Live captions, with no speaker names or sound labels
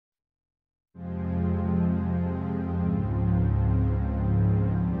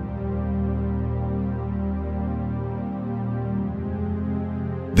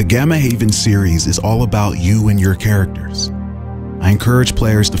Gamma Haven series is all about you and your characters. I encourage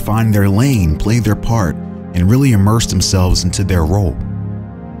players to find their lane, play their part, and really immerse themselves into their role.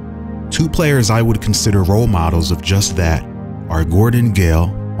 Two players I would consider role models of just that are Gordon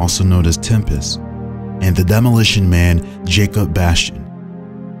Gale, also known as Tempus, and the demolition man Jacob Bastion.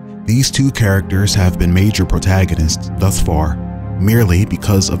 These two characters have been major protagonists thus far, merely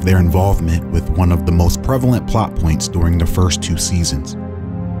because of their involvement with one of the most prevalent plot points during the first two seasons.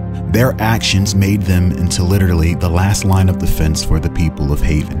 Their actions made them into literally the last line of defense for the people of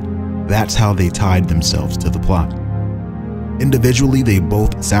Haven. That's how they tied themselves to the plot. Individually, they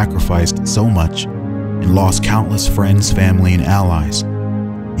both sacrificed so much and lost countless friends, family, and allies.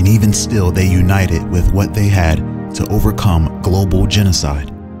 And even still, they united with what they had to overcome global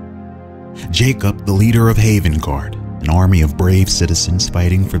genocide. Jacob, the leader of Havenguard, an army of brave citizens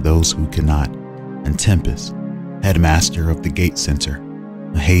fighting for those who cannot, and Tempus, Headmaster of the Gate Center,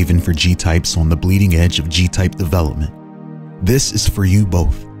 a haven for G-types on the bleeding edge of G-type development. This is for you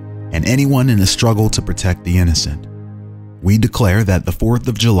both, and anyone in a struggle to protect the innocent. We declare that the 4th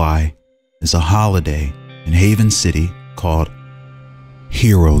of July is a holiday in Haven City called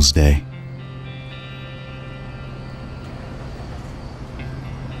Heroes Day.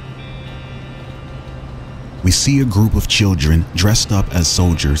 We see a group of children dressed up as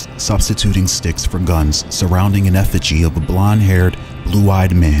soldiers, substituting sticks for guns, surrounding an effigy of a blonde-haired,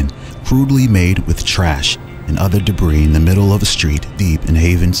 blue-eyed man, crudely made with trash and other debris in the middle of a street deep in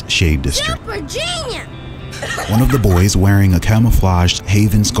Haven's Shade District. Super genius! One of the boys, wearing a camouflaged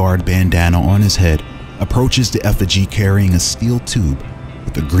Havenguard bandana on his head, approaches the effigy carrying a steel tube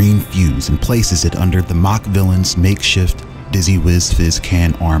with a green fuse and places it under the mock villain's makeshift Dizzy Whiz Fizz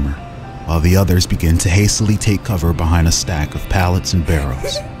can armor, while the others begin to hastily take cover behind a stack of pallets and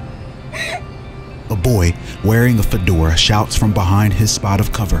barrels. A boy wearing a fedora shouts from behind his spot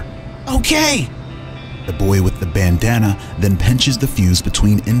of cover, "Okay!" The boy with the bandana then pinches the fuse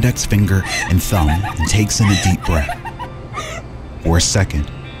between index finger and thumb and takes in a deep breath. For a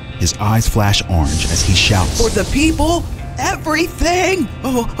second, his eyes flash orange as he shouts, "For the people, everything!"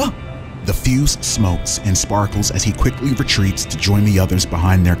 The fuse smokes and sparkles as he quickly retreats to join the others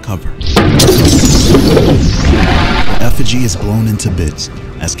behind their cover. The effigy is blown into bits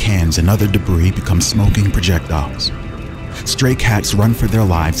as cans and other debris become smoking projectiles. Stray cats run for their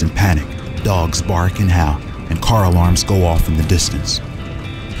lives in panic, dogs bark and howl, and car alarms go off in the distance.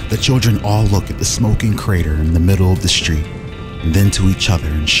 The children all look at the smoking crater in the middle of the street, and then to each other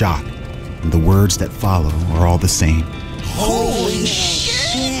in shock, and the words that follow are all the same. Holy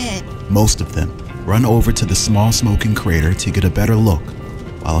shit! Most of them run over to the small smoking crater to get a better look,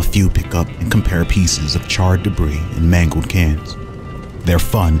 while a few pick up and compare pieces of charred debris and mangled cans. Their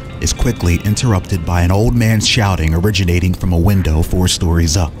fun is quickly interrupted by an old man shouting originating from a window 4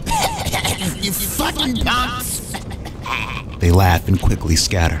 stories up. You fucking punks! They laugh and quickly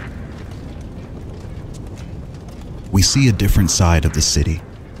scatter. We see a different side of the city,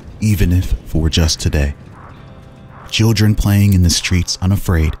 even if for just today. Children playing in the streets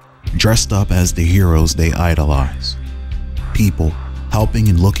unafraid, dressed up as the heroes they idolize. People helping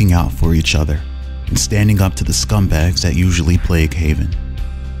and looking out for each other, and standing up to the scumbags that usually plague Haven.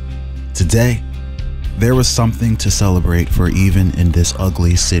 Today, there was something to celebrate for even in this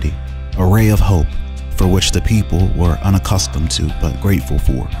ugly city, a ray of hope for which the people were unaccustomed to but grateful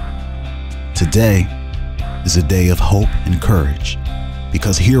for. Today is a day of hope and courage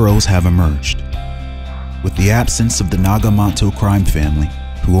because heroes have emerged. With the absence of the Nagamoto crime family,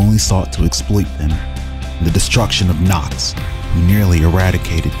 who only sought to exploit them, and the destruction of Nox, who nearly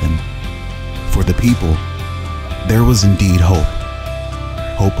eradicated them, for the people, there was indeed hope.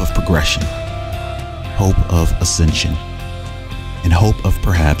 Hope of progression, hope of ascension, and hope of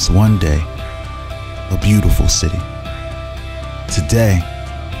perhaps one day, a beautiful city. Today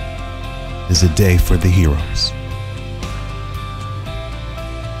is a day for the heroes.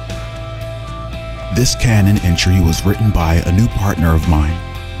 This canon entry was written by a new partner of mine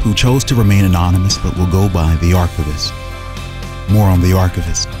who chose to remain anonymous but will go by the Archivist. More on the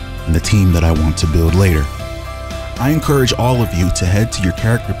Archivist and the team that I want to build later. I encourage all of you to head to your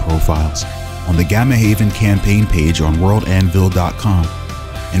character profiles on the Gamma Haven campaign page on worldanvil.com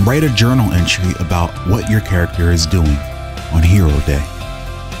and write a journal entry about what your character is doing on Hero Day.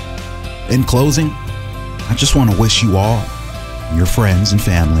 In closing, I just want to wish you all, and your friends and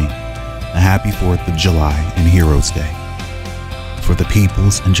family, a happy 4th of July and Heroes Day. For the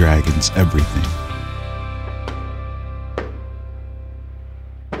Peoplz and Dragons, everything.